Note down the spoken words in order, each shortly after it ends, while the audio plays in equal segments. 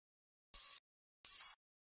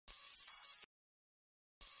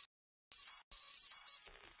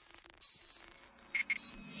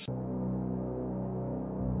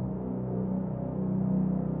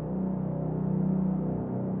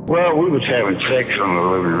Well, we was having sex on the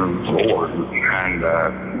living room floor,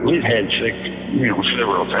 and we'd had sex,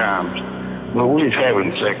 several times, but we was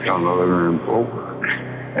having sex on the living room floor,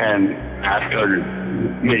 and I started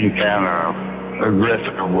getting kind of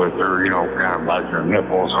aggressive with her, kind of biting her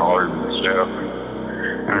nipples hard and stuff,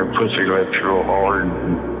 and her pussy lips real hard,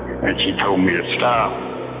 and she told me to stop.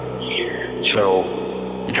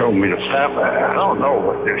 So she told me to stop. I don't know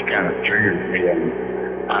what just kind of triggered me, and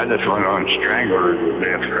I just went on and strangled her to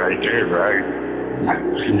death right there, right?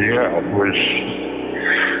 Yeah, it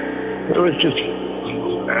was just,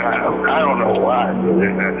 I don't know why I did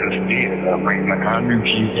it, I just did. I mean, I knew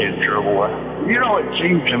she had trouble. It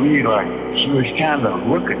seemed to me like she was kind of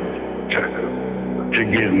looking to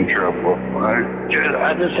get in trouble.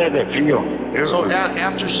 I just had that feeling. So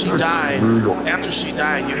after she died,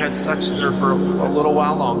 you had sex with her for a little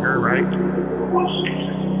while longer, right?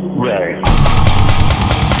 Right.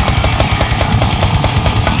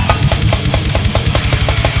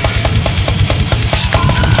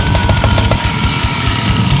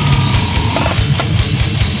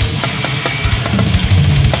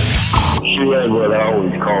 She had what I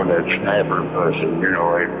always call that snapper pussy,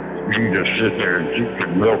 you just sit there and you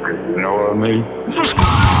can milk it, you know what I mean?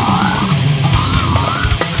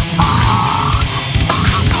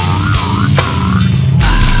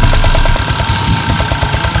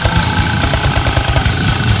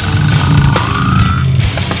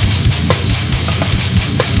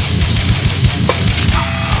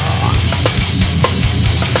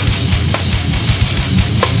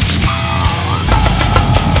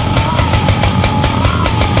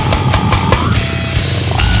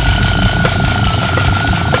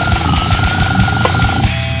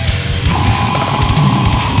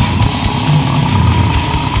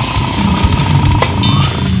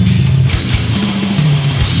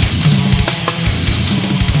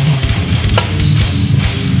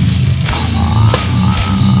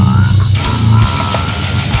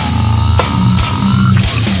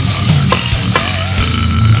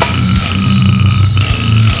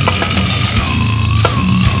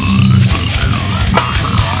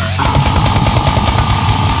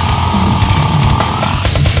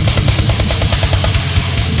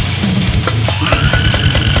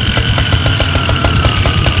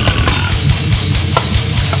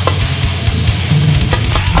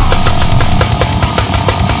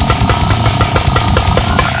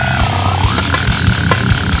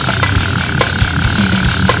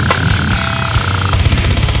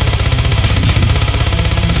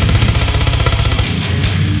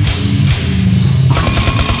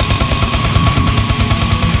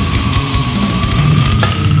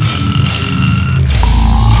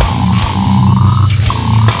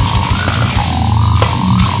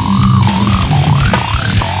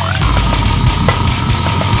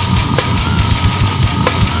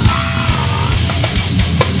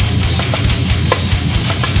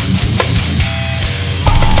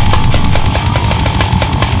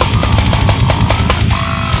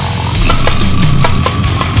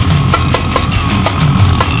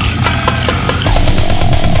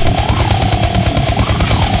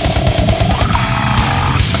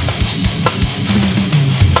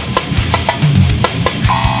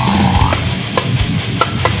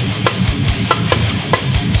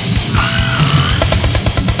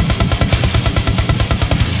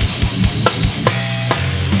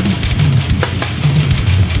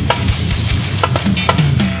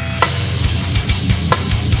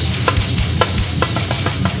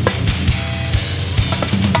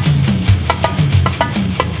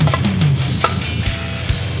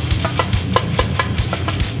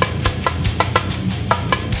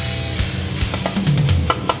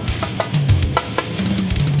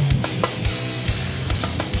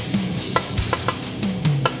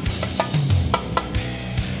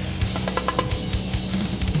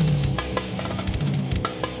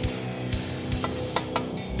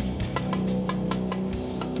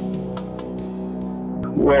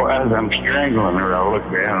 Well, as I'm strangling her, I look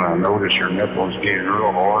down and I notice her nipples getting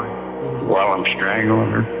real hard while I'm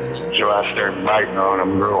strangling her. So I start biting on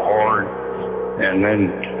them real hard, and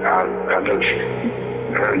then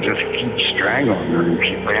I just keep strangling her, and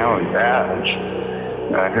she finally dies.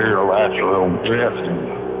 I hear her last little breath,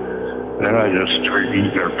 and then I just start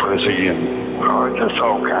eating her pussy, and just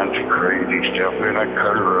all kinds of crazy stuff. Then I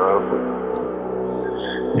cut her up,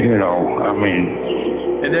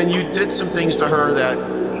 And then you did some things to her that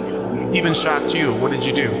even shocked you. What did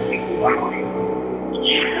you do?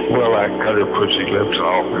 Well, I cut her pussy lips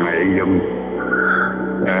off and ate them.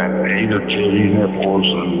 Ate her titty nipples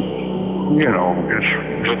and, just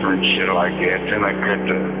different shit like that. Then I cut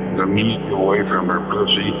the meat away from her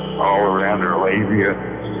pussy all around her labia.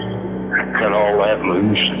 I cut all that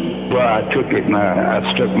loose. And, well, I took it and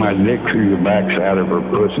I stuck my dick through the backside of her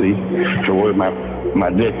pussy to where my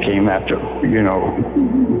dick came out to, you know,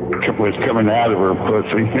 was coming out of her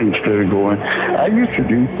pussy instead of going. I used to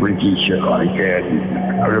do freaky shit like that.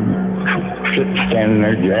 Or standing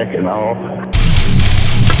there jacking off.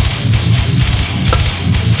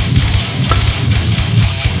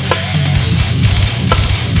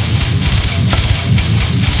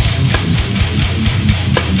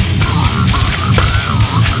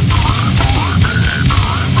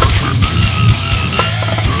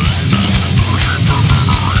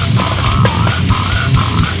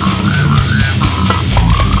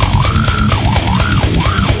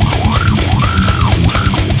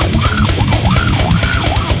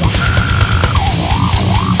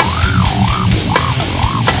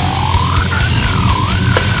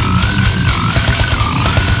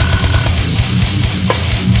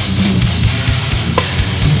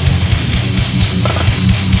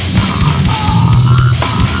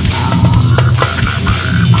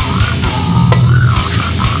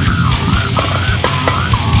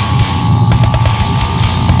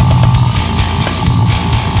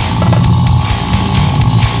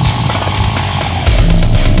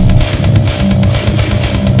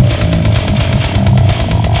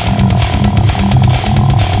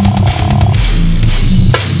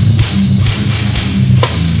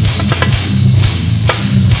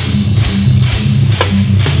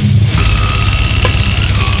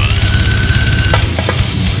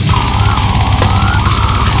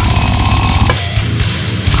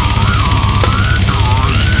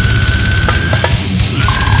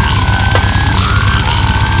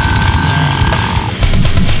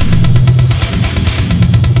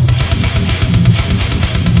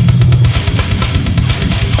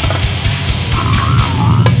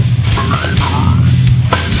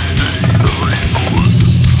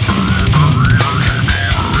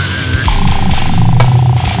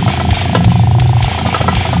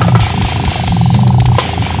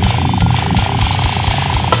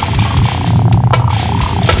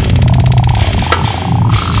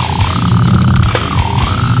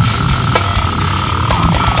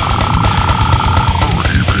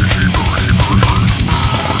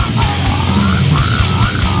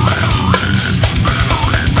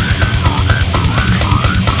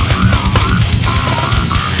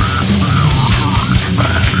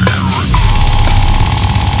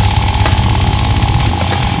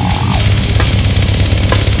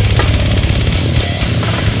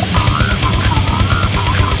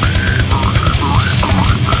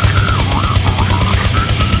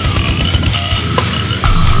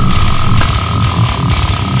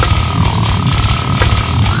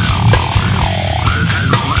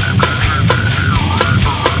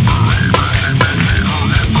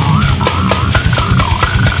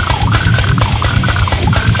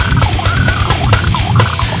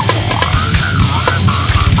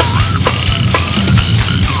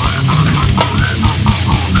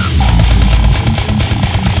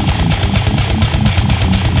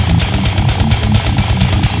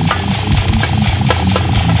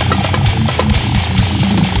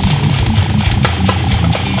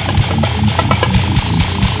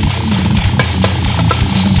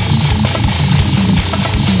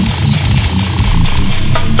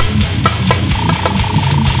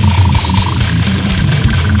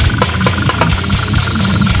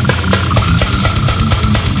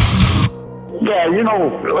 Yeah, you know,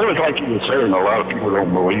 it was like you were saying, a lot of people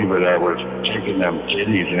don't believe it. I was taking them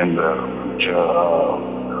kiddies into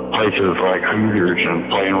places like Hooters and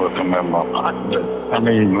playing with them in my pocket. I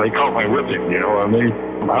mean, they caught me with it, you know what I mean?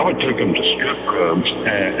 I would take them to strip clubs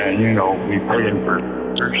and you know, be paying for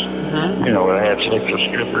strippers, you know, that had sex with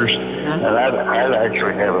strippers. And I'd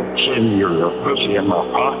actually have a kitty or a pussy in my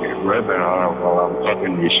pocket rubbing on it while I'm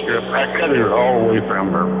fucking these strippers. I cut her all the way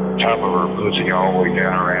from her top of her pussy all the way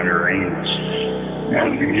down around her anus.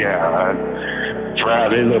 And yeah, I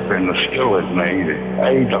fried it up in the skillet and ate it. I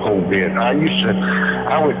ate the whole bit. I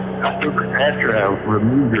took her after I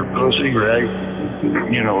removed her pussy, right?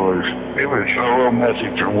 You know, it was so messy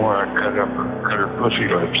from where I cut her pussy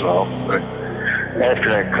lips off. But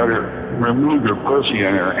after I removed her pussy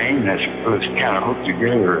and her anus, it was kind of hooked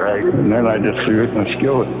together, right? And then I just threw it in the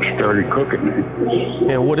skillet and started cooking it.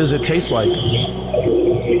 And what does it taste like?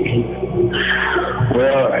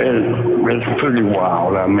 Well, it's pretty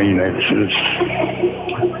wild. I mean,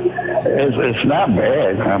 it's not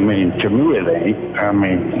bad. I mean, to me it ain't. I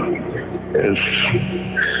mean, it's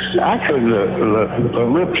actually the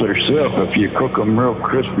lips themselves, if you cook them real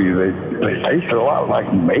crispy, they taste a lot like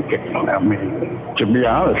bacon. I mean, to be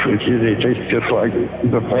honest with you, they taste just like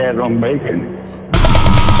the fat on bacon.